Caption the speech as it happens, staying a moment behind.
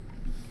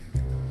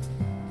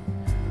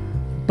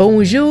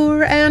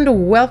Bonjour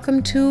and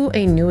welcome to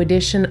a new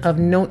edition of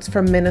Notes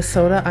from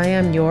Minnesota. I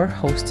am your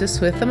hostess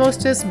with the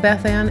mostest,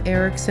 Beth Ann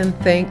Erickson.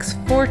 Thanks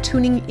for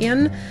tuning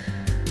in.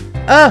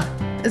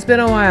 It's been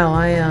a while.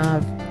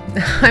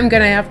 I'm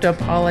gonna have to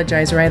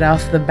apologize right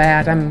off the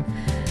bat.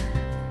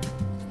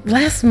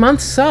 Last month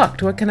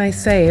sucked. What can I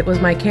say? It was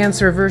my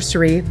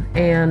cancerversary,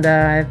 and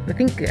I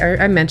think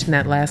I mentioned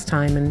that last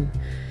time.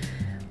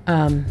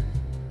 And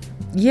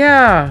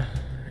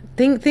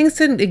things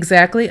didn't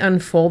exactly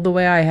unfold the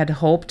way I had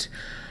hoped.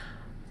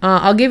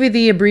 I'll give you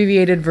the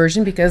abbreviated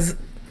version because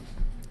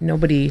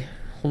nobody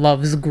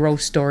loves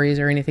gross stories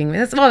or anything.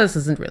 This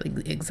isn't really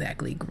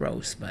exactly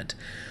gross, but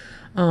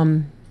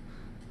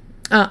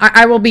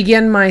I will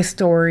begin my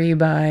story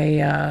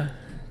by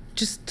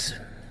just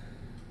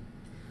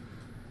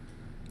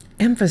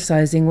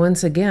emphasizing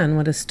once again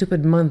what a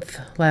stupid month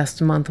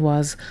last month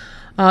was.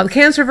 The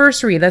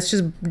cancerversary, let's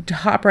just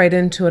hop right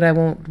into it. I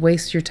won't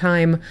waste your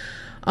time.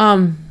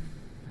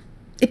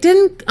 It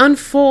didn't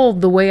unfold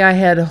the way I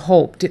had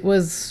hoped. It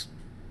was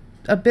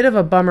a bit of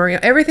a bummer.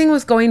 Everything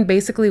was going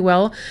basically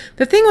well.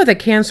 The thing with a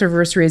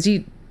cancerversary is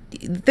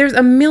there's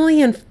a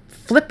million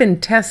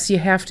flippin' tests you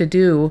have to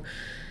do.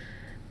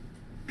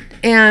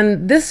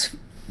 And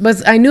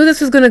I knew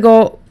this was going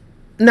to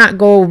not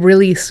go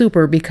really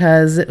super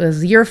because it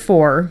was year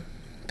 4.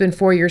 It's been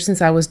 4 years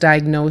since I was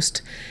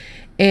diagnosed.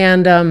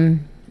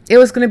 And, it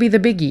was going to be the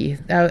biggie.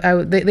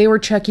 They were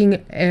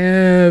checking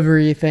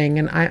everything,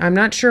 and I'm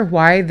not sure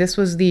why this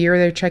was the year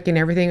they're checking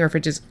everything, or if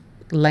it just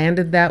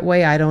landed that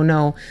way. I don't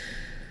know.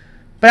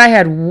 But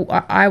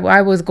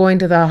I was going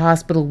to the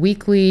hospital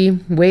weekly,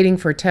 waiting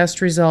for test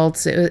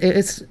results.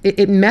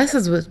 It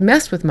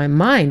messed with my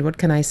mind. What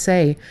can I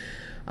say?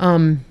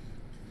 Had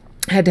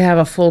to have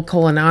a full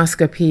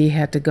colonoscopy.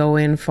 Had to go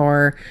in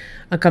for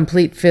a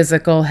complete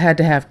physical. Had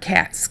to have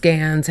CAT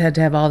scans. Had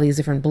to have all these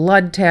different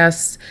blood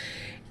tests.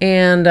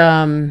 And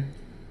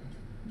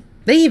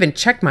they even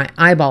checked my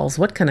eyeballs.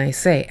 What can I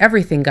say?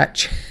 Everything got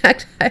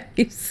checked.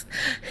 It's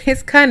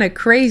kind of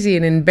crazy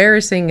and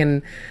embarrassing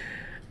and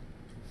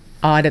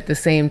odd at the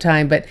same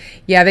time. But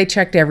yeah, they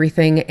checked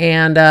everything.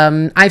 And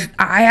I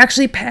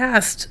actually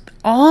passed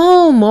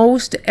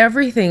almost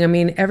everything. I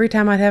mean, every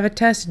time I'd have a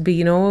test, it'd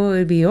be,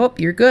 oh,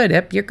 you're good.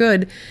 Yep, you're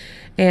good.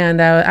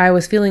 And I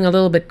was feeling a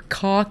little bit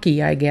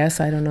cocky, I guess.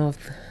 I don't know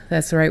if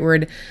that's the right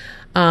word.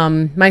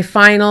 My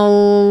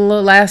final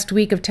last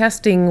week of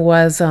testing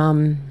was,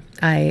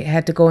 I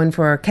had to go in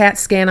for a CAT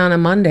scan on a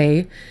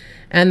Monday,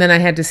 and then I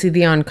had to see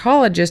the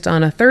oncologist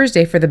on a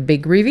Thursday for the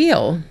big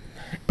reveal.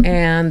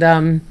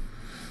 And,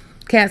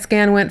 CAT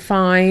scan went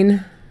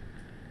fine,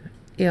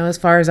 as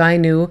far as I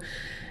knew,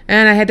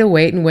 and I had to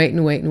wait. Went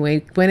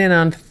in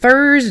on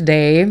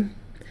Thursday.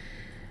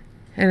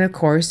 And of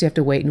course, you have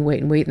to wait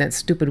in that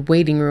stupid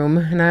waiting room.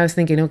 And I was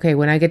thinking, okay,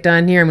 when I get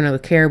done here, I'm going to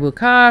go to Caribou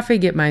Coffee,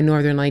 get my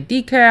Northern Light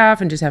decaf,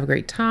 and just have a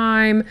great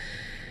time.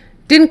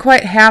 Didn't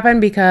quite happen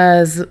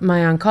because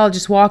my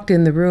oncologist walked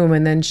in the room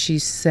and then she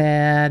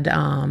said,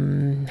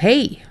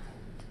 hey,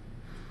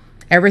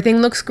 everything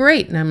looks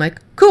great. And I'm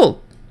like,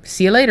 cool,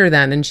 see you later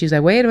then. And she's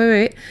like,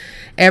 wait.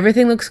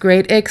 Everything looks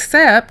great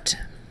except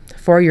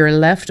for your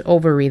left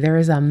ovary. There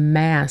is a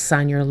mass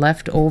on your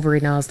left ovary.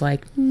 And I was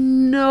like,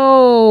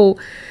 no.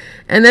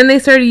 And then they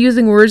started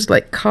using words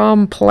like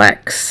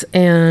complex,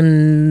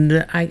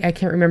 and I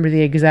can't remember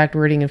the exact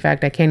wording. In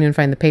fact, I can't even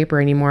find the paper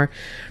anymore.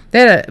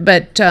 But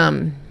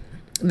the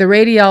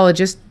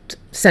radiologist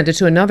sent it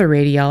to another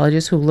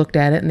radiologist who looked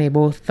at it, and they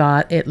both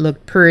thought it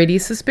looked pretty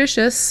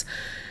suspicious.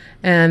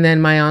 And then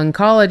my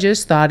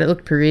oncologist thought it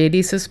looked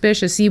pretty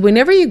suspicious. See,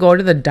 whenever you go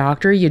to the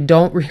doctor, you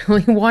don't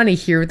really want to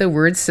hear the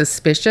word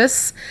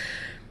suspicious.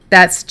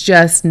 That's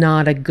just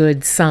not a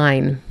good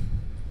sign.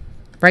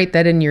 Write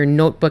that in your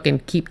notebook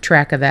and keep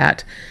track of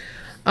that.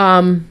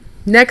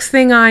 Next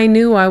thing I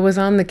knew, I was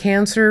on the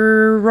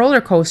cancer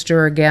roller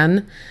coaster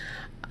again.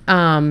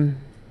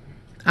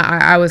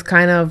 I was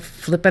kind of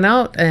flipping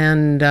out,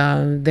 and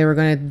they were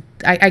going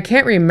to... I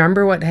can't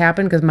remember what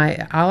happened because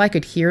all I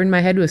could hear in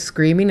my head was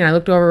screaming. And I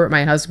looked over at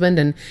my husband,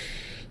 and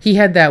he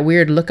had that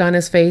weird look on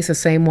his face, the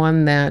same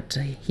one that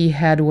he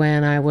had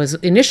when I was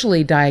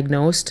initially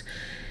diagnosed.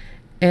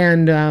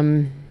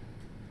 And...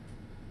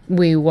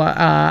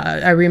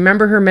 I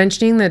remember her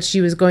mentioning that she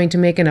was going to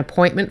make an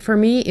appointment for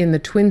me in the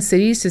Twin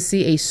Cities to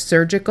see a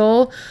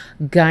surgical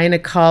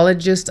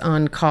oncologist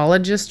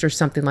or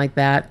something like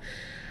that.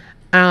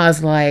 I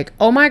was like,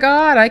 oh my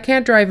God, I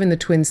can't drive in the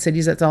Twin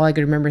Cities. That's all I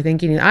could remember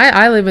thinking.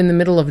 I live in the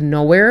middle of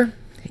nowhere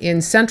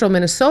in central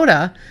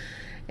Minnesota,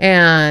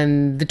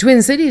 and the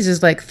Twin Cities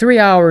is like 3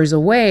 hours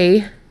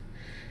away.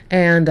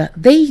 And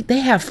they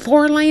have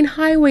 4-lane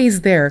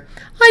highways there.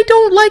 I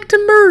don't like to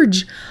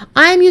merge.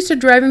 I'm used to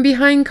driving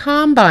behind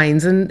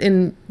combines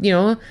and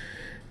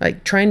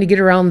like trying to get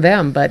around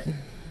them. But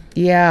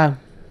yeah,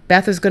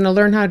 Beth is going to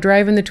learn how to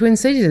drive in the Twin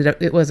Cities.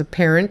 It was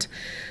apparent.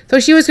 So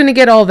she was going to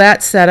get all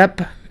that set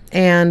up.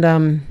 And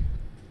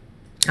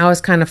I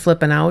was kind of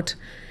flipping out.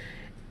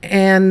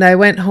 And I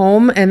went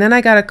home, and then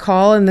I got a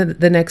call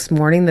the next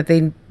morning that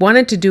they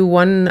wanted to do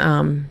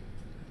one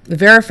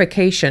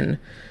verification,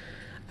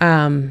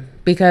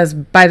 because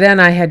by then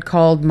I had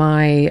called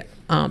my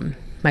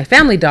my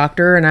family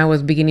doctor, and I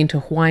was beginning to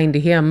whine to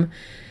him.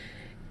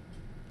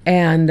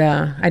 And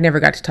I never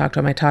got to talk to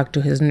him. I talked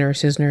to his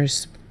nurse. His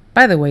nurse,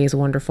 by the way, is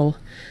wonderful.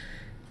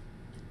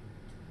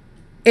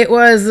 It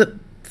was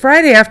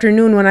Friday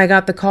afternoon when I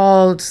got the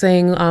call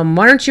saying,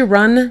 why don't you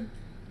run,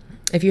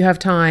 if you have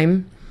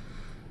time,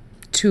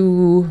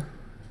 to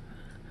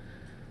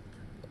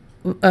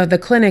the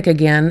clinic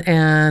again,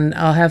 and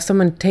I'll have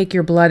someone take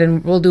your blood,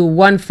 and we'll do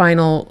one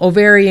final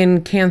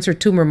ovarian cancer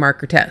tumor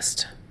marker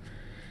test.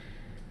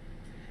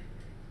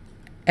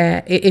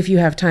 If you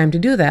have time to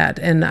do that.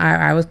 And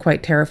I was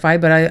quite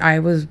terrified, but I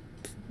was,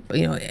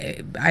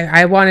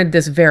 I wanted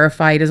this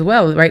verified as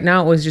well. Right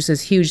now it was just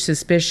this huge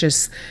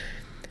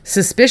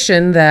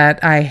suspicion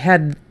that I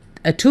had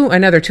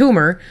another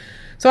tumor.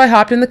 So I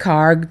hopped in the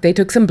car, they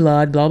took some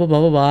blood, blah, blah,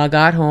 blah, blah, blah,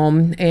 got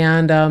home,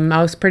 and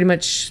I was pretty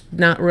much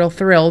not real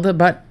thrilled,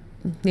 but,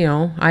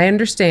 I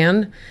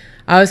understand.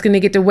 I was going to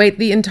get to wait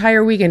the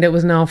entire weekend. It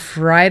was now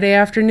Friday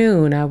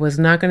afternoon. I was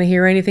not going to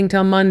hear anything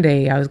till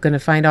Monday. I was going to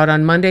find out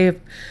on Monday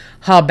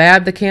how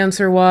bad the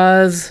cancer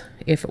was,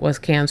 if it was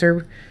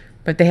cancer,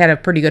 but they had a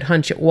pretty good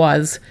hunch it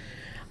was.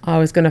 I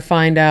was going to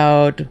find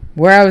out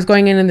where I was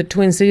going in the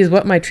Twin Cities,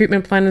 what my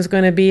treatment plan was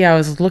going to be. I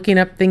was looking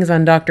up things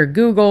on Dr.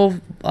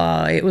 Google.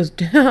 It was,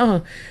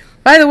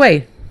 by the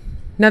way,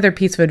 another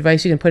piece of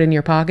advice you can put in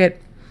your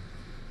pocket.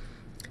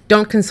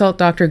 Don't consult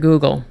Dr.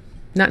 Google.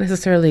 Not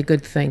necessarily a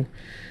good thing.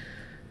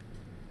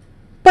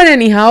 But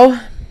anyhow,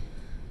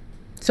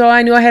 so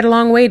I knew I had a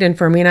long wait in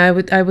for me,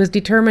 and I was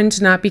determined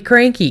to not be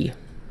cranky,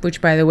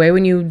 which, by the way,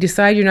 when you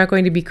decide you're not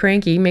going to be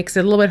cranky, makes it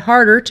a little bit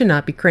harder to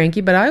not be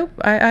cranky, but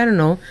I don't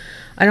know.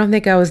 I don't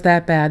think I was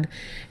that bad,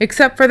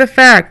 except for the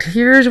fact,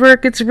 here's where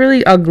it gets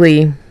really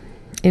ugly,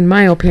 in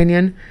my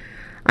opinion.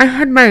 I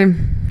had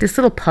this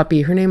little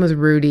puppy, her name was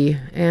Rudy,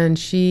 and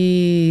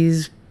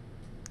she's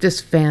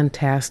just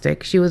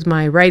fantastic. She was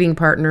my writing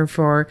partner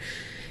for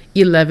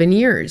 11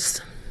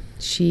 years.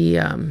 She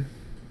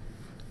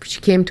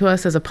came to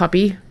us as a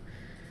puppy,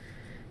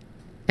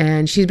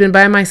 and she's been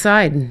by my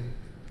side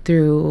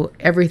through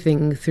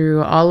everything,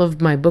 through all of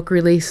my book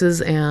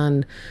releases,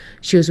 and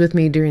she was with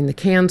me during the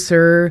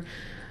cancer.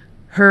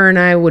 Her and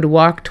I would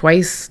walk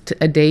twice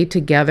a day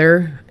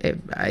together.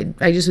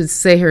 I just would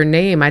say her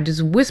name. I'd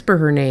just whisper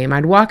her name.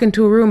 I'd walk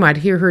into a room. I'd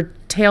hear her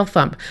tail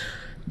thump.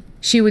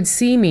 She would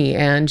see me,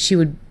 and she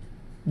would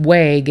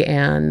wag,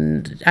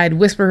 and I'd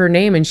whisper her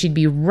name, and she'd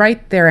be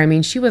right there. I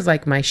mean, she was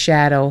like my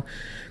shadow.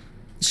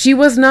 She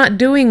was not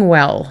doing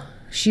well.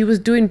 She was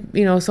doing,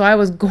 so I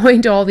was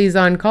going to all these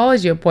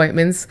oncology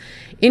appointments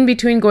in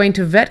between going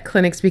to vet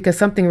clinics because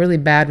something really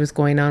bad was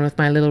going on with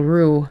my little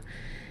Roo.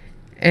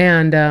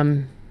 And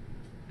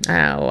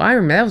I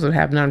remember that was what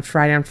happened on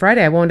Friday. On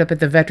Friday, I wound up at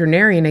the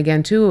veterinarian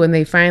again, too, and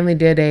they finally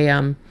did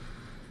an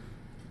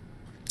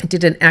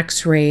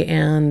x-ray,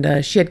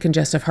 and she had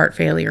congestive heart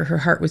failure. Her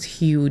heart was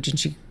huge, and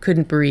she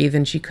couldn't breathe,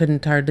 and she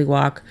couldn't hardly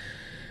walk.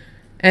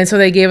 And so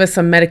they gave us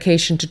some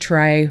medication to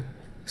try.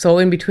 So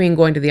in between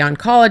going to the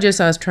oncologist,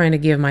 I was trying to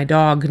give my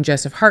dog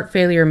congestive heart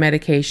failure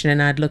medication,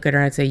 and I'd look at her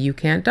and I'd say, "You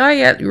can't die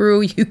yet,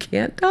 Roo, you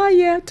can't die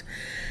yet."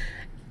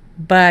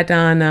 But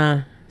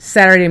on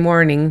Saturday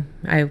morning,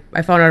 I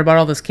found out about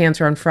all this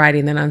cancer on Friday,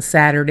 and then on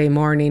Saturday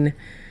morning,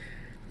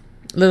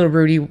 little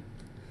Rudy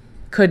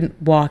couldn't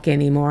walk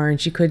anymore,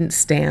 and she couldn't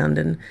stand,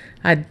 and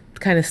I'd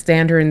kind of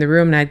stand her in the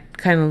room, and I'd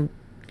kind of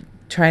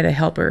try to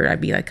help her. I'd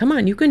be like, "Come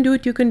on, you can do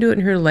it,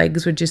 and her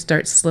legs would just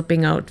start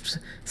sliding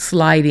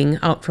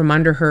out from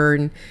under her,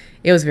 and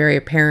it was very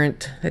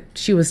apparent that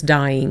she was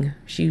dying.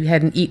 She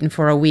hadn't eaten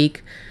for a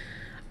week.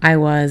 I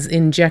was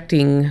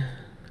injecting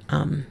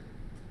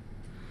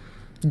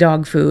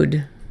dog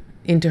food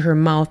into her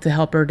mouth to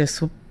help her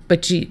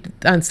but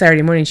on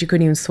Saturday morning, she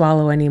couldn't even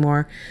swallow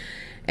anymore.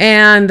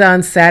 And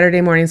on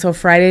Saturday morning, so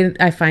Friday,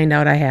 I find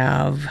out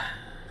I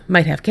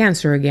might have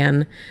cancer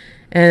again.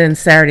 And then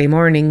Saturday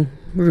morning,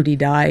 Rudy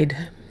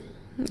died.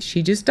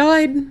 She just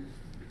died.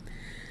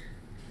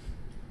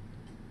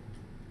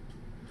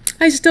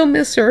 I still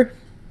miss her.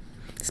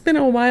 It's been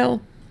a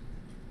while.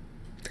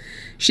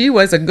 She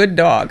was a good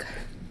dog.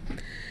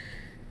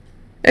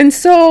 And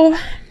so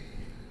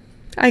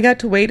I got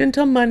to wait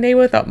until Monday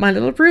without my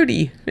little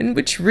Rudy, and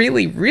which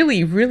really,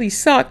 really, really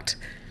sucked.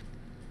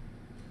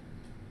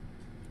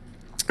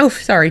 Oh,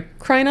 sorry,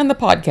 crying on the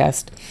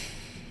podcast.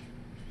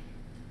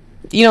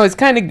 It's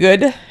kind of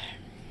good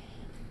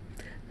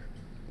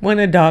when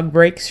a dog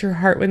breaks your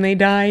heart when they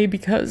die,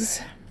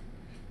 because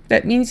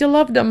that means you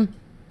loved them.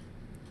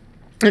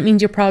 It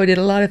means you probably did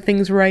a lot of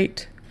things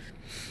right,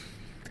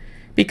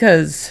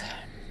 because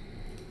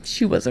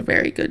she was a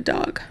very good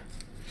dog.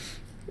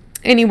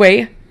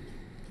 Anyway,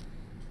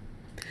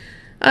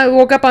 I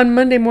woke up on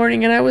Monday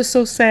morning and I was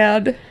so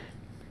sad.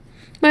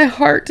 My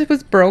heart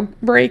was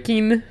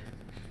breaking.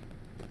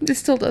 It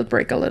still does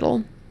break a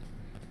little.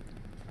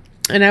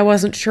 And I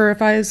wasn't sure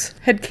if I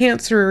had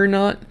cancer or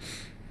not.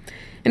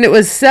 And it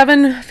was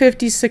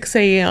 7:56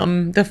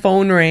 a.m. The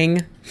phone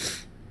rang.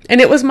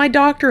 And it was my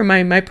doctor,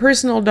 my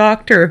personal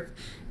doctor.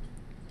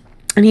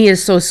 And he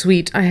is so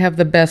sweet. I have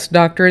the best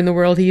doctor in the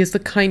world. He is the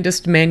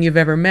kindest man you've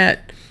ever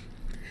met.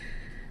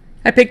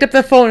 I picked up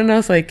the phone and I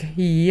was like,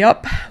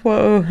 yup,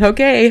 whoa,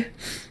 okay.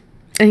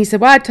 And he said,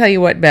 well, I tell you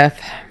what, Beth,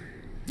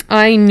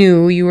 I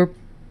knew you were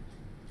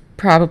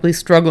probably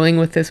struggling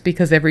with this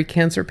because every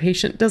cancer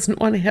patient doesn't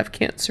want to have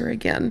cancer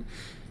again.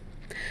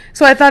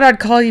 So I thought I'd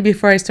call you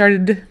before I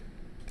started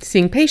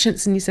seeing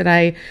patients. And he said,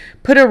 I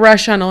put a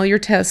rush on all your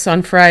tests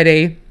on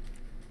Friday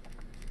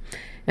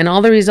and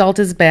all the result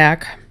is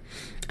back.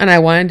 And I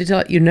wanted to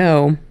let you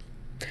know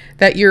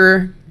that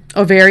your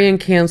ovarian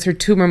cancer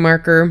tumor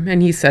marker,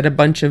 and he said a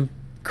bunch of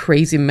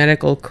crazy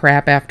medical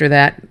crap after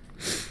that.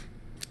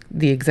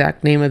 The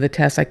exact name of the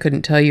test I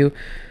couldn't tell you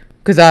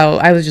because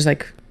I was just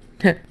like,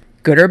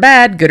 good or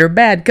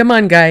bad, come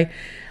on, guy.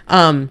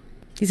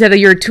 He said that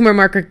your tumor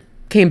marker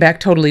came back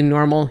totally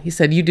normal. He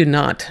said, you do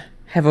not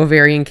have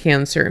ovarian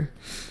cancer.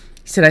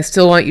 He said, I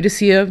still want you to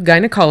see a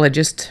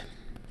gynecologist,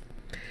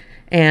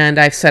 and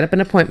I've set up an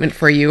appointment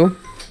for you,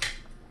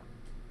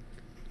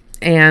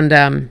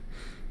 and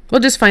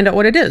we'll just find out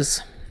what it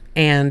is.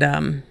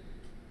 And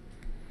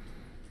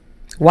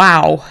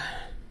wow,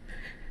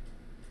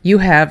 you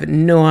have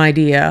no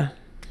idea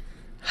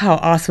how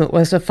awesome it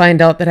was to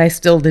find out that I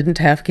still didn't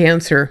have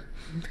cancer.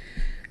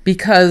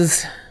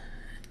 Because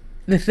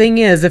the thing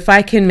is, if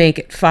I can make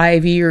it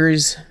 5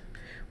 years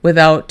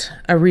without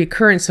a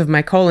recurrence of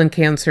my colon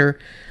cancer,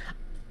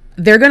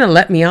 they're going to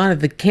let me out of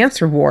the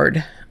cancer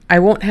ward. I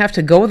won't have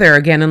to go there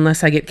again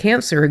unless I get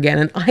cancer again.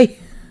 And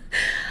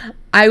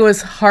I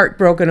was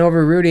heartbroken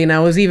over Rudy, and I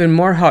was even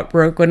more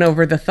heartbroken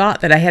over the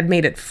thought that I had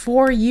made it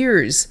 4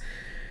 years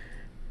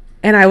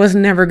and I was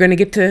never going to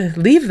get to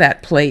leave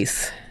that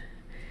place.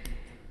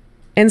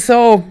 And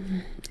so,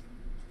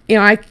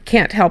 I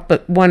can't help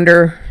but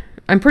wonder,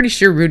 I'm pretty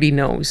sure Rudy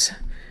knows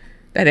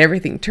that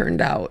everything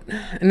turned out.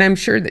 And I'm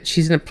sure that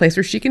she's in a place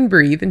where she can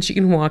breathe and she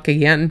can walk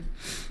again.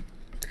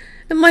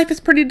 And life is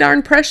pretty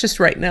darn precious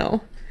right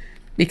now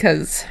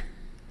because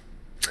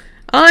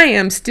I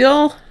am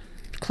still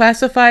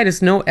classified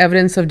as no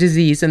evidence of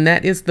disease, and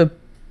that is the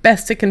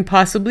best it can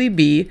possibly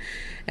be.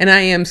 And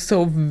I am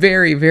so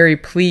very, very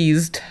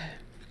pleased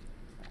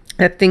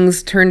that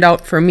things turned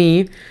out for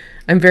me.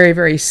 I'm very,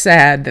 very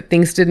sad that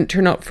things didn't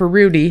turn out for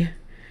Rudy.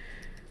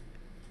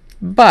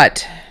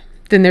 But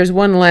then there's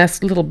one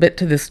last little bit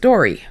to the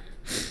story.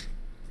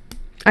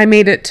 I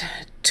made it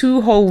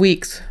 2 whole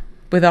weeks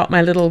without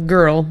my little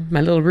girl,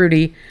 my little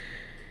Rudy,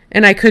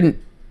 and I couldn't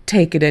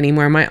take it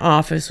anymore. My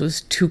office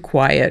was too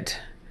quiet.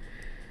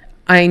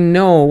 I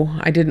know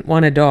I didn't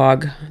want a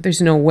dog.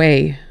 There's no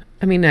way.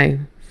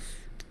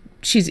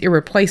 She's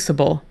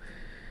irreplaceable.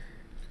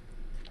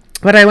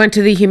 But I went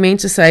to the Humane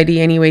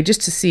Society anyway,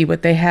 just to see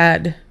what they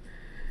had.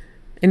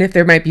 And if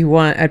there might be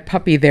a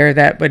puppy there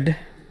that would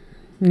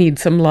need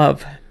some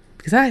love.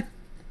 Because I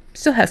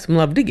still have some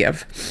love to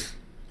give.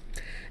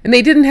 And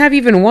they didn't have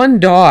even one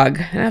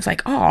dog. And I was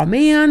like, oh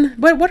man,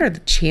 what are the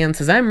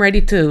chances? I'm ready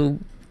to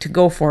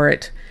go for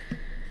it.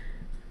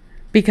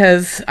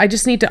 Because I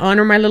just need to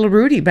honor my little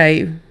Rudy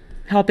by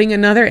helping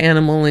another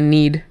animal in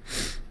need.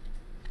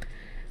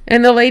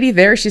 And the lady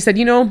there, she said,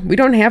 we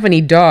don't have any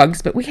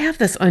dogs, but we have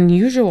this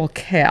unusual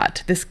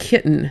cat, this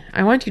kitten.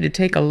 I want you to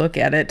take a look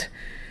at it.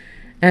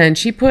 And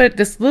she put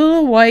this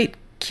little white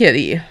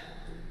kitty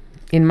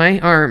in my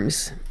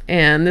arms.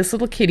 And this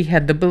little kitty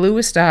had the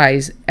bluest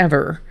eyes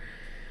ever.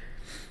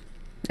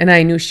 And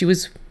I knew she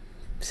was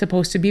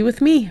supposed to be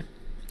with me.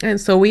 And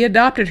so we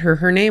adopted her.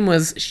 Her name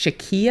was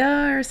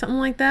Shakia or something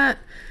like that.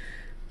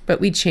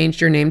 But we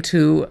changed her name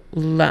to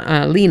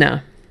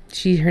Lena.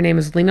 Her name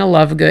is Lena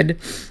Lovegood,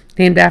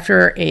 named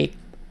after a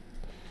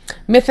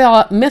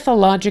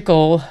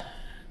mythological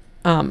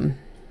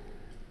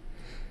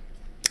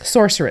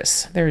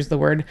sorceress. There's the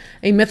word.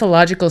 A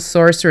mythological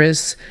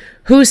sorceress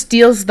who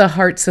steals the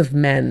hearts of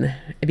men,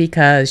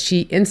 because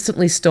she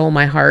instantly stole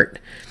my heart.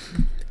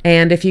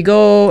 And if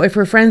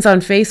we're friends on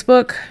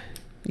Facebook,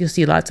 you'll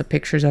see lots of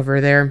pictures of her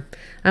there.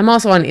 I'm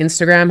also on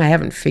Instagram. I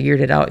haven't figured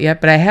it out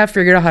yet, but I have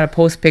figured out how to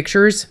post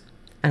pictures.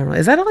 I don't know.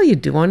 Is that all you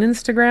do on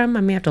Instagram?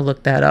 I may have to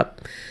look that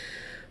up.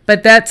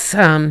 But that's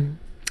the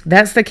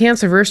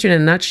Cancerversary in a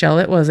nutshell.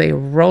 It was a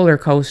roller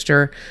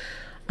coaster.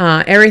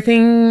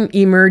 Everything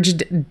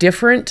emerged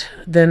different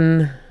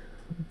than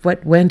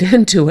what went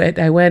into it.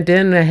 I went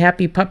in a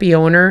happy puppy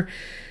owner,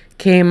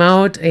 came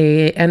out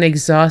an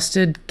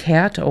exhausted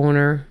cat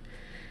owner.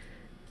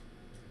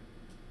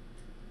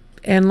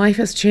 And life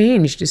has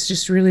changed. It's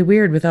just really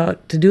weird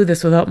to do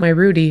this without my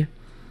Rudy.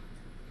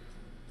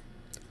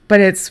 But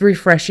it's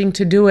refreshing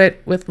to do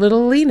it with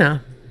little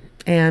Lena.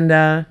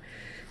 And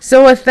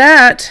so with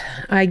that,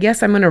 I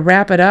guess I'm going to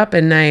wrap it up.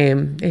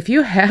 And if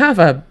you have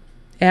a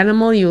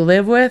animal you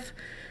live with,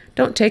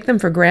 don't take them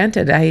for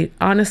granted. I,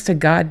 honest to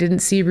God, didn't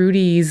see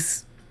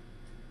Rudy's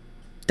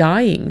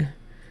dying.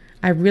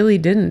 I really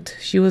didn't.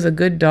 She was a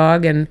good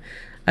dog and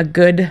a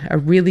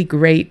really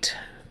great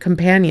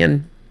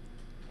companion.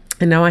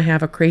 And now I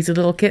have a crazy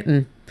little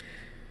kitten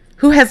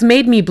who has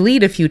made me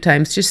bleed a few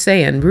times. Just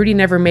saying. Rudy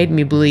never made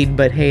me bleed,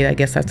 but hey, I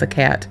guess that's a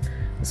cat.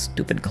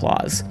 Stupid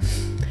claws.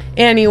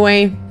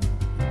 Anyway,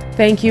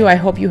 thank you. I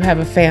hope you have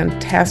a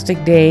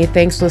fantastic day.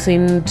 Thanks for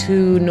listening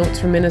to Notes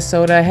from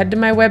Minnesota. Head to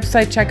my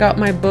website, check out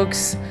my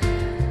books.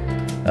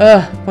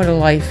 What a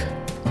life.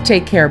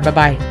 Take care.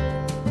 Bye-bye.